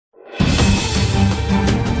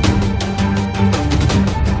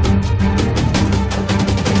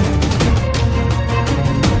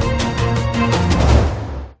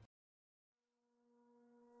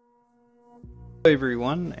Hello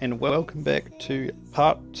everyone, and welcome back to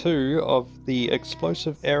part 2 of the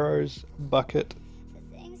Explosive Arrows Bucket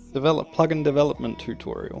plugin development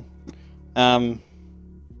tutorial. In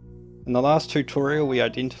the last tutorial we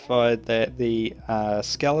identified that the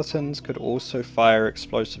skeletons could also fire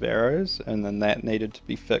explosive arrows, and then that needed to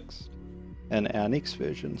be fixed in our next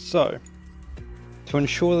version. So, to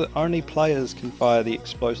ensure that only players can fire the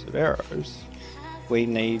explosive arrows, we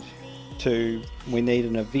need an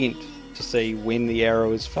event to see when the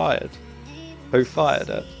arrow is fired, who fired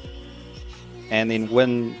it, and then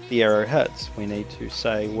when the arrow hits we need to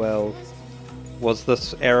say, well, was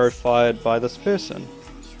this arrow fired by this person,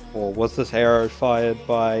 or was this arrow fired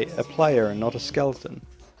by a player and not a skeleton?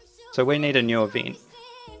 So we need a new event.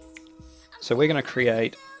 So we're going to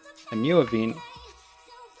create a new event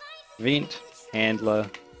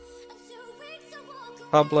handler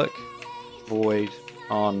public void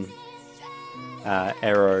on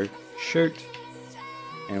arrow shoot,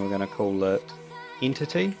 and we're going to call it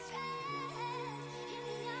entity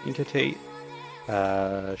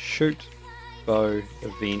shoot bow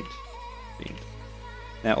event.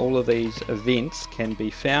 Now all of these events can be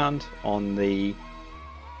found on the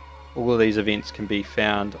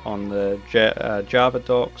Java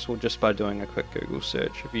docs, or just by doing a quick Google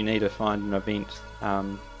search. If you need to find an event,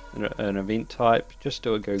 an event type, just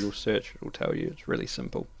do a Google search, it will tell you. It's really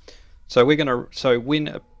simple. So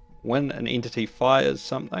when an entity fires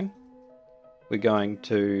something, we're going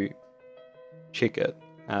to check it.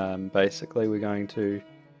 Basically, we're going to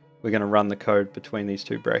run the code between these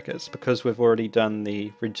two brackets. Because we've already done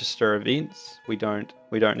the register events, we don't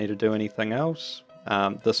need to do anything else.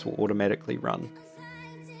 This will automatically run.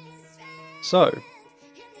 So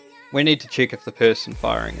we need to check if the person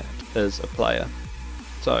firing it is a player.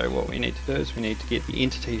 So what we need to do is we need to get the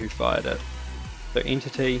entity who fired it. So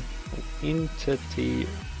entity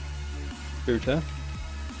shooter,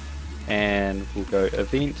 and we'll go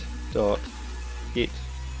event dot get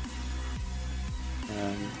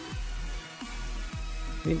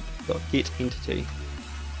entity.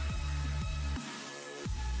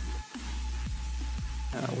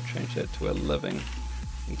 We'll change that to a living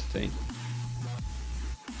entity.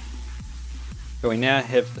 So we now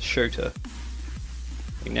have the shooter.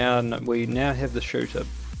 We now have the shooter.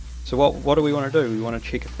 So what do we want to do? We want to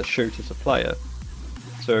check if the shooter is a player.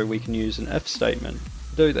 So we can use an if statement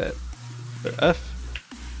to do that. So if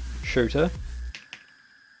shooter,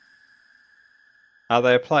 are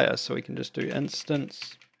they a player? So we can just do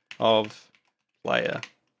instance of player.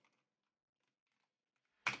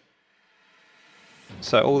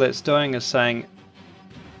 So all that's doing is saying,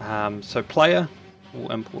 so player,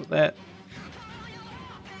 we'll import that.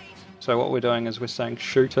 So what we're doing is we're saying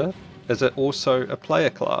shooter, is it also a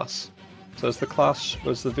player class? So is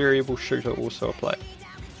the variable shooter also a player?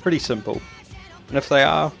 Pretty simple. And if they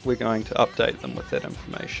are, we're going to update them with that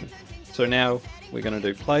information. So now we're going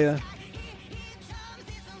to do player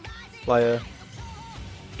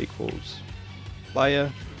equals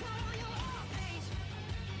player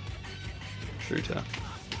shooter.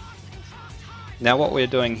 Now what we're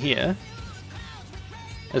doing here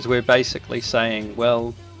is we're basically saying,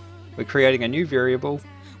 well, we're creating a new variable.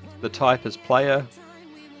 The type is player.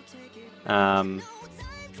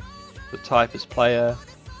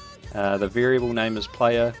 The variable name is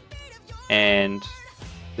player, and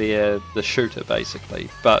they're the shooter basically.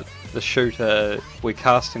 But the shooter, we're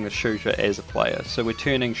casting the shooter as a player, so we're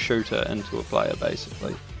turning shooter into a player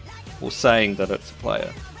basically, or saying that it's a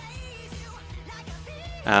player.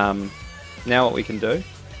 Now what we can do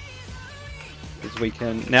is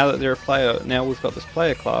now that they're a player, now we've got this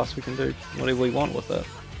player class, we can do whatever we want with it.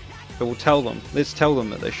 So let's tell them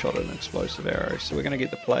that they shot an explosive arrow. So we're going to get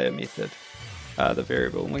the player method, the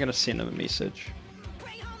variable, and we're going to send them a message.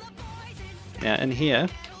 Now in here,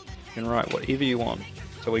 you can write whatever you want.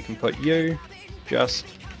 So we can put you just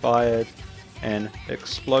fired an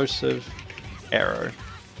explosive arrow.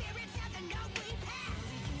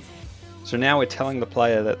 So now we're telling the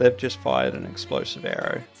player that they've just fired an explosive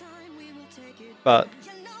arrow. But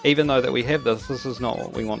even though that we have this is not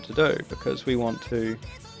what we want to do, because we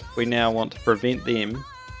now want to prevent them.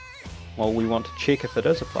 Well, we want to check if it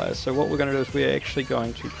is a player. So what we're going to do is we're actually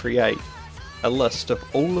going to create a list of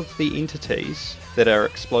all of the entities that are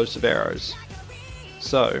explosive arrows.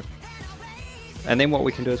 So, and then what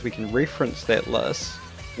we can do is we can reference that list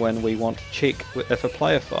when we want to check if a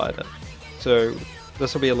player fired it. So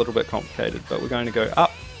this will be a little bit complicated, but we're going to go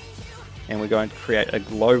up and we're going to create a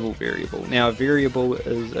global variable. Now a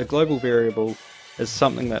global variable is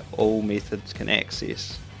something that all methods can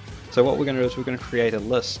access. So what we're going to do is we're going to create a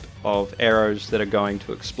list of arrows that are going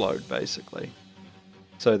to explode basically.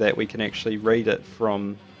 so that we can actually read it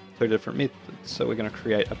from two different methods. So we're going to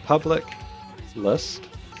create a public list,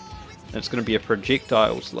 and it's going to be a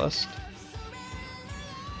projectiles list.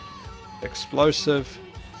 Explosive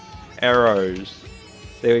arrows.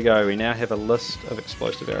 There we go, we now have a list of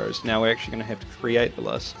explosive arrows. Now we're actually going to have to create the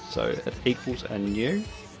list. So it equals a new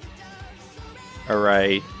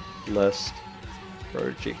array list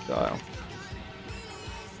projectile.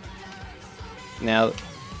 Now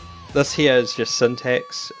this here is just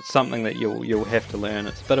syntax. It's something that you'll have to learn.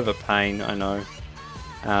 It's a bit of a pain, I know.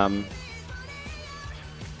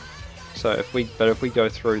 So if we go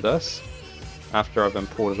through this after I've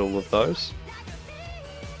imported all of those,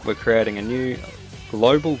 we're creating a new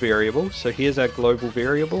global variable. So here's our global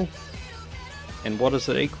variable, and what does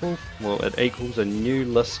it equal? Well, it equals a new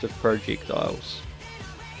list of projectiles.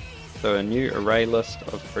 So a new array list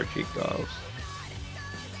of projectiles.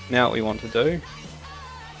 Now what we want to do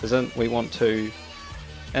is we want to,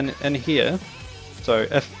 in here, so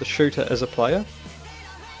if the shooter is a player,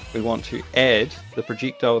 we want to add the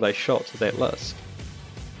projectile they shot to that list.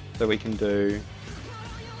 So we can do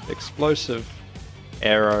explosive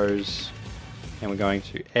arrows, and we're going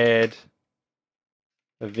to add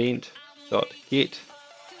event.get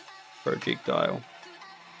projectile.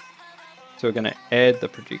 So we're going to add the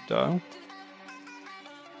projectile,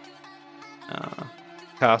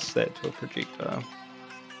 cast that to a projectile.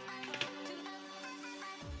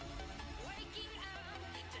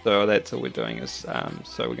 So that's all we're doing is,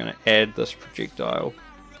 so we're going to add this projectile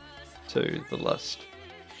to the list.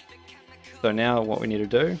 So now what we need to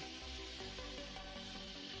do,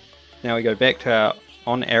 now we go back to our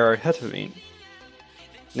on arrow hit event.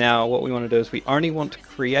 Now what we want to do is we only want to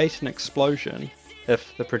create an explosion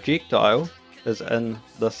if the projectile is in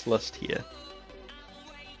this list here.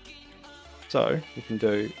 So we can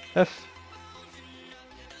do if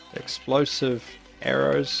explosive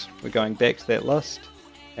arrows, we're going back to that list,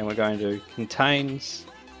 and we're going to contains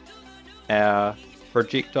our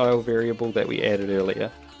projectile variable that we added earlier.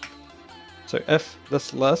 So if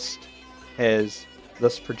this list has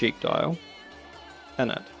this projectile in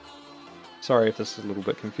it. Sorry if this is a little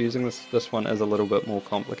bit confusing, this one is a little bit more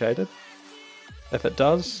complicated. If it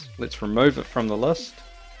does, let's remove it from the list.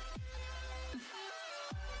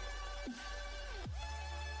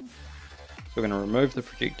 So we're going to remove the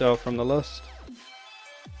projectile from the list,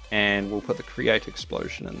 and we'll put the create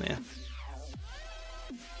explosion in there.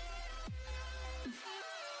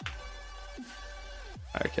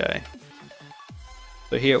 Okay.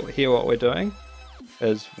 So here what we're doing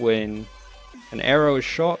is when an arrow is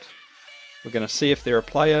shot, we're going to see if they're a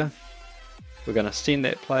player, we're going to send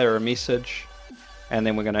that player a message, and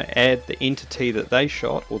then we're going to add the entity that they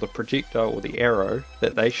shot, or the projectile or the arrow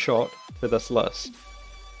that they shot, to this list.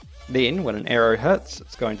 Then when an arrow hits,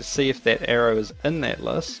 it's going to see if that arrow is in that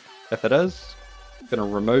list. If it is, it's going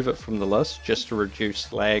to remove it from the list just to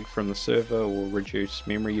reduce lag from the server or reduce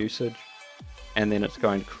memory usage, and then it's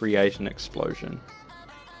going to create an explosion.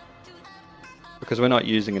 Because we're not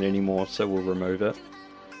using it anymore, so we'll remove it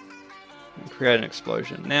and create an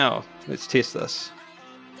explosion. Now let's test this.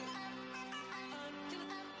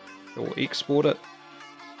 So we'll export it,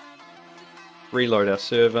 reload our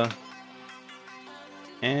server,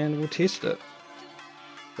 and we'll test it.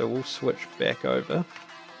 So we'll switch back over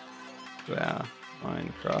to our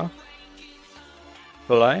Minecraft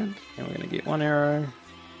client, and we're going to get one arrow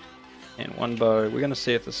and one bow. We're going to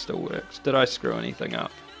see if this still works. Did I screw anything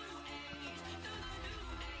up?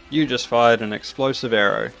 You just fired an explosive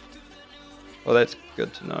arrow. Well, that's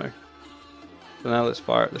good to know. So now let's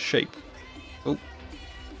fire at the sheep. Oop.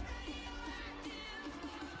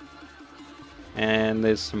 And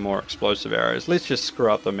there's some more explosive arrows. Let's just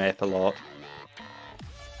screw up the map a lot.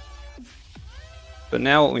 But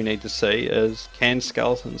now what we need to see is, can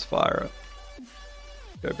skeletons fire it?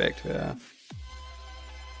 Go back to our...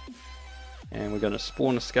 And we're going to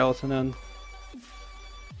spawn a skeleton in.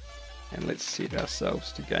 And let's set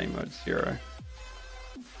ourselves to game mode 0.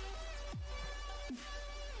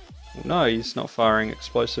 Well, no, he's not firing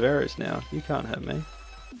explosive arrows now. You can't hit me.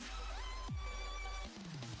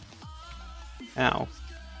 Ow.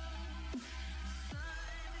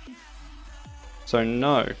 So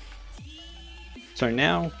no. So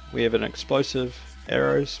now we have an explosive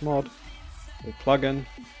arrows mod or plugin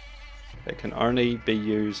that can only be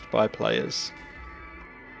used by players.